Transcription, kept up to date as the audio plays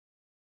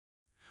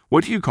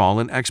What do you call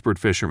an expert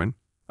fisherman?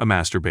 A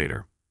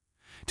masturbator.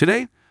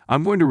 Today,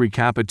 I'm going to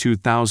recap a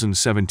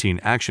 2017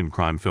 action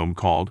crime film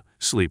called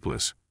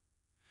Sleepless.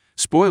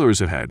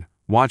 Spoilers ahead,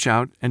 watch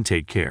out and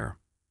take care.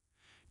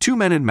 Two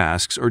men in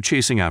masks are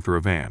chasing after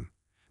a van.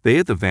 They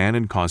hit the van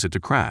and cause it to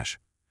crash.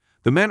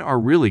 The men are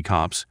really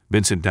cops,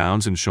 Vincent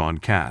Downs and Sean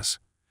Cass.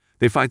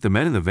 They fight the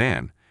men in the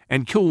van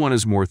and kill one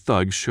as more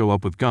thugs show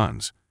up with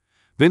guns.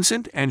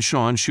 Vincent and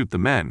Sean shoot the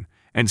men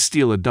and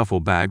steal a duffel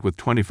bag with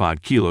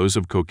 25 kilos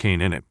of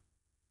cocaine in it.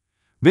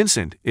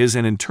 Vincent is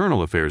an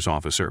internal affairs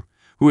officer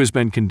who has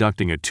been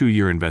conducting a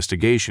 2-year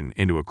investigation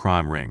into a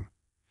crime ring.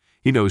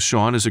 He knows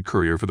Sean is a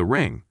courier for the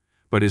ring,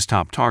 but his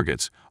top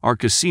targets are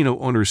casino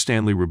owner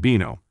Stanley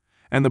Rubino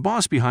and the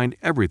boss behind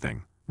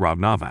everything, Rob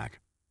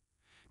Novak.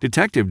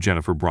 Detective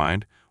Jennifer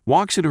Bryant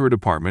walks into her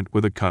department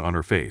with a cut on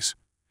her face.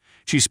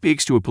 She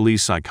speaks to a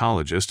police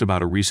psychologist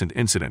about a recent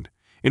incident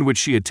in which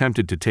she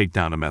attempted to take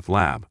down a meth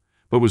lab,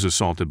 but was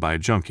assaulted by a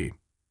junkie.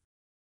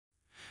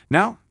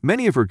 Now,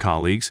 many of her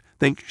colleagues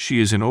think she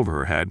is in over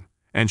her head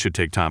and should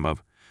take time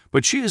off,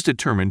 but she is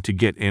determined to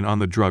get in on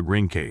the drug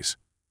ring case.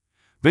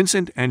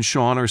 Vincent and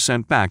Sean are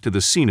sent back to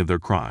the scene of their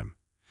crime.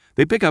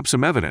 They pick up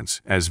some evidence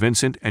as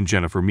Vincent and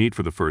Jennifer meet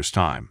for the first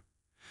time.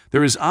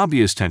 There is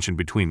obvious tension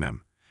between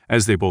them,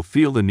 as they both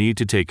feel the need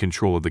to take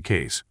control of the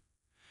case.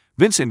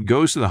 Vincent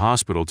goes to the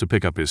hospital to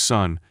pick up his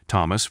son,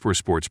 Thomas, for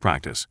sports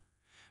practice.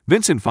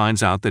 Vincent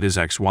finds out that his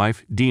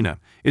ex-wife, Dina,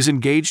 is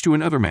engaged to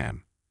another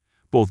man.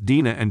 Both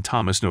Dina and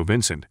Thomas know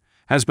Vincent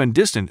has been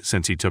distant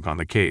since he took on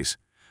the case,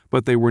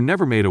 but they were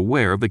never made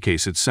aware of the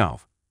case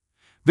itself.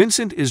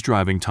 Vincent is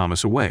driving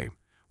Thomas away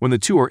when the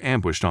two are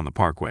ambushed on the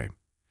parkway.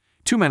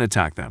 Two men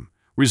attack them,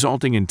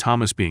 resulting in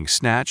Thomas being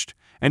snatched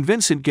and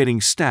Vincent getting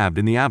stabbed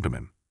in the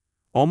abdomen.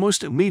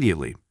 Almost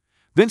immediately,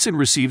 Vincent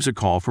receives a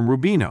call from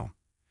Rubino.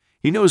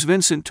 He knows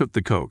Vincent took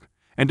the coke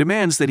and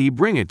demands that he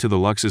bring it to the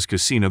Luxus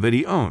casino that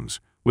he owns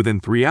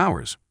within 3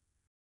 hours,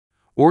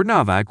 or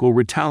Novak will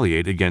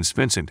retaliate against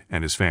Vincent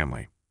and his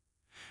family.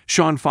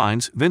 Sean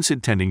finds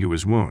Vincent tending to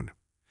his wound.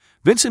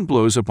 Vincent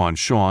blows upon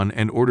Sean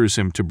and orders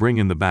him to bring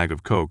in the bag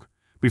of coke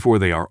before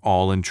they are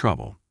all in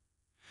trouble.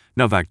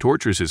 Novak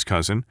tortures his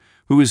cousin,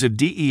 who is a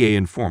DEA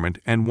informant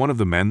and one of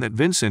the men that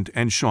Vincent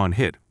and Sean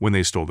hit when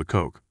they stole the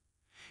coke.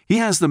 He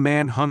has the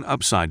man hung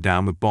upside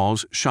down with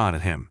balls shot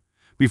at him,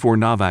 before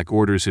Novak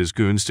orders his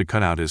goons to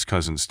cut out his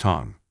cousin's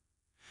tongue.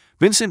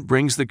 Vincent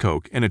brings the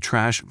coke in a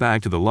trash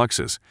bag to the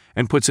Luxus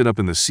and puts it up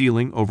in the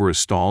ceiling over a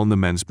stall in the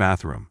men's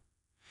bathroom.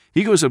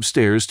 He goes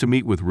upstairs to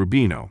meet with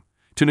Rubino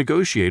to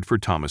negotiate for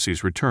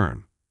Thomas's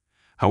return.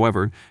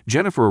 However,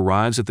 Jennifer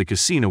arrives at the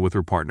casino with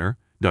her partner,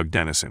 Doug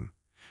Dennison.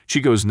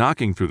 She goes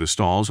knocking through the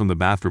stalls when the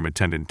bathroom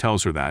attendant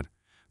tells her that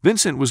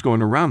Vincent was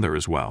going around there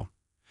as well.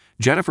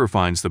 Jennifer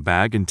finds the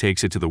bag and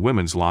takes it to the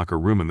women's locker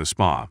room in the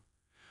spa.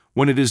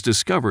 When it is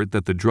discovered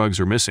that the drugs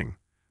are missing,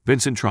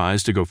 Vincent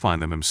tries to go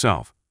find them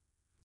himself.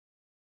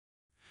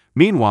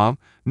 Meanwhile,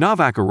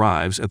 Novak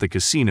arrives at the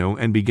casino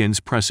and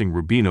begins pressing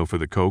Rubino for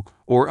the coke,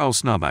 or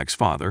else Novak's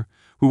father,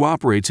 who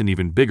operates an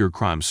even bigger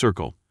crime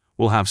circle,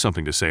 will have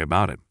something to say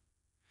about it.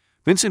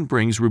 Vincent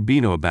brings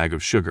Rubino a bag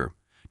of sugar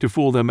to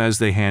fool them as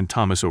they hand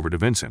Thomas over to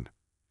Vincent.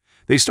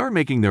 They start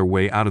making their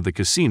way out of the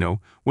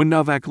casino when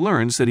Novak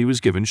learns that he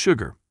was given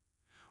sugar.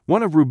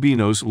 One of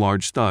Rubino's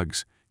large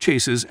thugs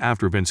chases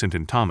after Vincent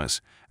and Thomas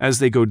as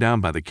they go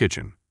down by the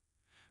kitchen.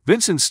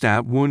 Vincent's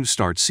stab wound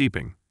starts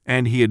seeping,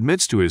 and he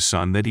admits to his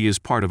son that he is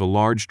part of a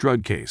large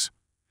drug case.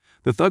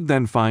 The thug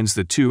then finds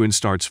the two and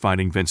starts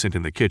fighting Vincent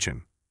in the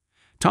kitchen.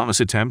 Thomas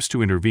attempts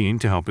to intervene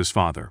to help his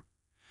father.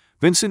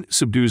 Vincent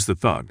subdues the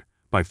thug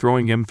by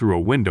throwing him through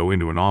a window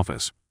into an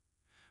office.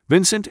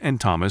 Vincent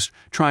and Thomas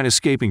try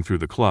escaping through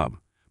the club,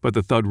 but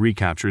the thug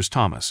recaptures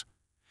Thomas.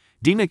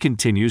 Dina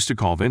continues to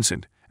call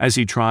Vincent as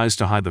he tries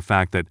to hide the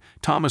fact that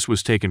Thomas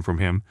was taken from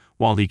him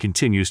while he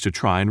continues to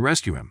try and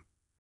rescue him,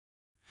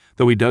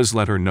 though he does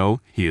let her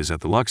know he is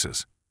at the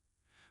Luxus.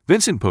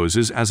 Vincent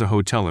poses as a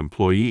hotel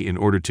employee in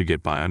order to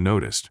get by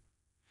unnoticed.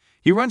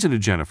 He runs into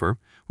Jennifer,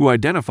 who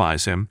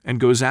identifies him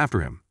and goes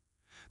after him.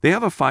 They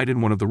have a fight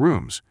in one of the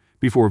rooms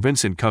before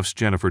Vincent cuffs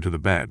Jennifer to the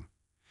bed.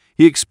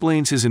 He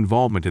explains his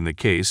involvement in the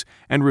case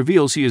and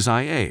reveals he is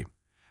IA,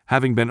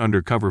 having been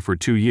undercover for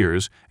 2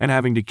 years and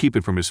having to keep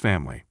it from his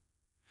family.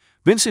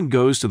 Vincent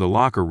goes to the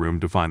locker room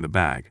to find the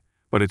bag,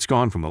 but it's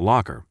gone from the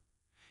locker.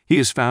 He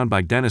is found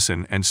by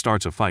Dennison and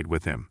starts a fight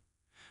with him.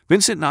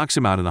 Vincent knocks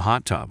him out in the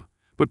hot tub,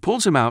 but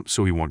pulls him out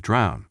so he won't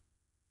drown.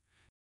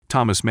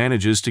 Thomas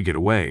manages to get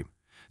away,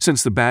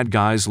 since the bad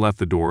guys left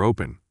the door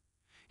open.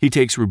 He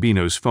takes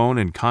Rubino's phone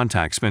and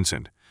contacts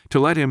Vincent to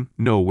let him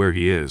know where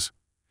he is.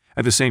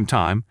 At the same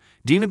time,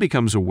 Dina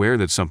becomes aware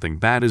that something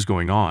bad is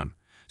going on,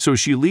 so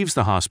she leaves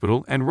the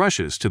hospital and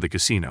rushes to the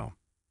casino.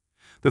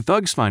 The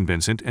thugs find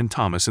Vincent and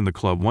Thomas in the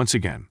club once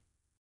again.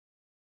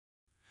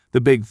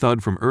 The big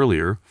thug from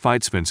earlier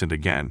fights Vincent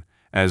again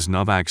as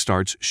Novak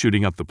starts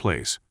shooting up the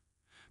place.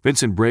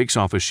 Vincent breaks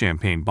off a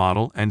champagne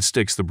bottle and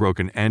sticks the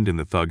broken end in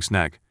the thug's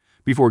neck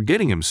before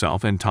getting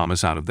himself and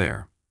Thomas out of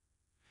there.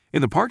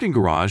 In the parking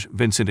garage,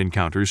 Vincent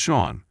encounters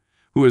Sean,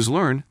 who has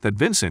learned that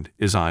Vincent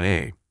is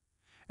IA,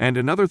 and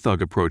another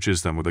thug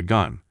approaches them with a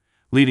gun,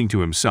 leading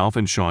to himself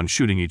and Sean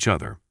shooting each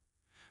other.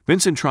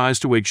 Vincent tries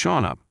to wake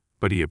Sean up,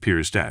 but he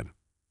appears dead.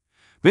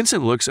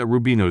 Vincent looks at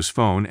Rubino's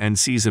phone and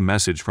sees a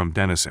message from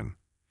Dennison.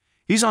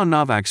 He's on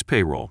Novak's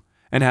payroll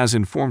and has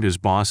informed his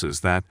bosses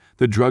that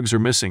the drugs are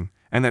missing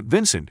and that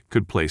Vincent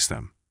could place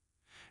them.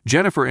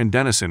 Jennifer and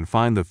Dennison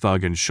find the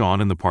thug and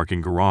Sean in the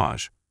parking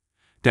garage.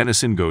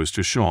 Dennison goes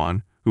to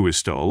Sean, who is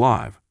still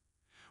alive.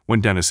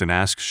 When Dennison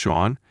asks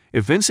Sean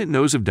if Vincent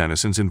knows of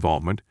Dennison's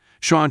involvement,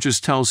 Sean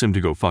just tells him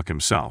to go fuck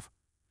himself.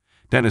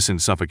 Dennison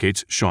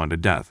suffocates Sean to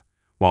death,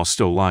 while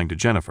still lying to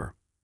Jennifer.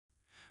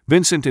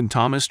 Vincent and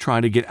Thomas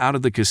try to get out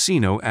of the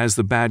casino as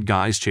the bad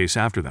guys chase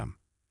after them.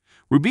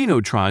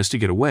 Rubino tries to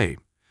get away,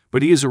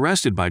 but he is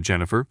arrested by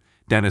Jennifer,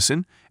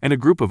 Dennison, and a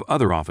group of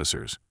other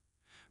officers.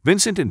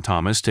 Vincent and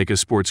Thomas take a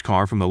sports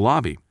car from the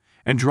lobby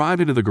and drive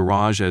into the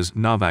garage as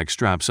Novak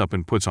straps up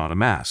and puts on a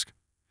mask.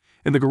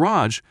 In the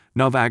garage,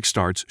 Novak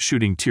starts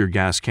shooting tear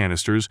gas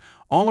canisters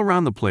all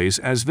around the place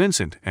as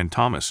Vincent and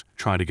Thomas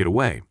try to get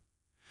away.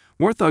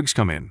 More thugs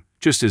come in,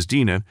 just as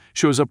Dina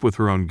shows up with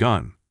her own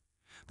gun.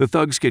 The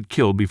thugs get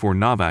killed before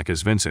Novak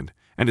has Vincent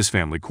and his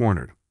family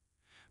cornered.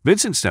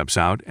 Vincent steps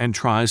out and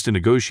tries to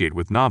negotiate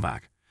with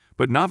Novak,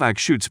 but Novak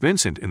shoots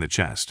Vincent in the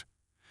chest.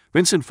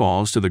 Vincent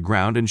falls to the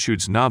ground and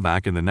shoots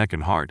Novak in the neck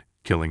and heart,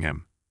 killing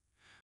him.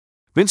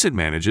 Vincent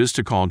manages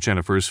to call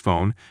Jennifer's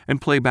phone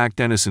and play back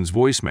Dennison's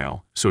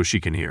voicemail so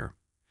she can hear.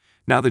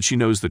 Now that she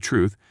knows the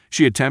truth,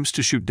 she attempts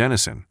to shoot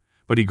Dennison,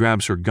 but he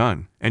grabs her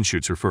gun and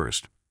shoots her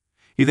first.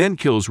 He then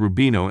kills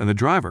Rubino and the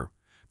driver,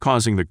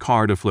 causing the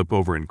car to flip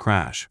over and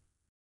crash.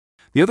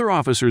 The other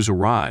officers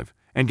arrive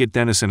and get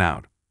Dennison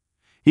out.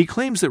 He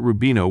claims that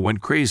Rubino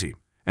went crazy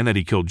and that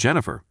he killed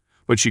Jennifer,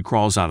 but she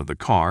crawls out of the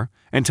car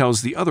and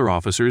tells the other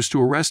officers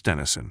to arrest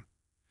Dennison.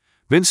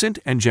 Vincent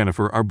and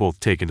Jennifer are both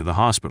taken to the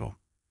hospital.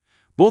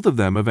 Both of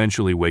them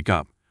eventually wake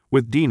up,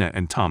 with Dina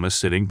and Thomas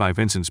sitting by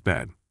Vincent's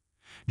bed.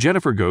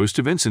 Jennifer goes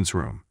to Vincent's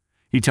room.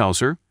 He tells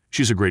her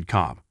she's a great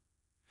cop.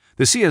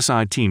 The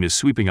CSI team is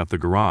sweeping up the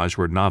garage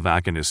where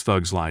Novak and his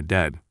thugs lie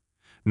dead.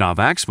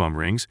 Novak's phone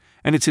rings,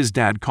 and it's his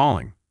dad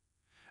calling.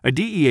 A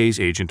DEA's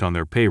agent on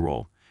their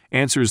payroll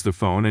answers the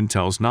phone and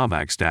tells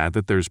Novak's dad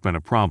that there's been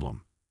a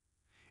problem.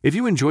 If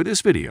you enjoyed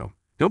this video,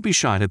 don't be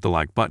shy to hit the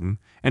like button,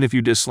 and if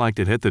you disliked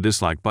it, hit the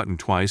dislike button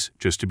twice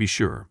just to be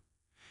sure.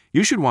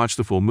 You should watch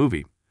the full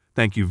movie.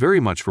 Thank you very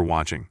much for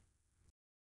watching.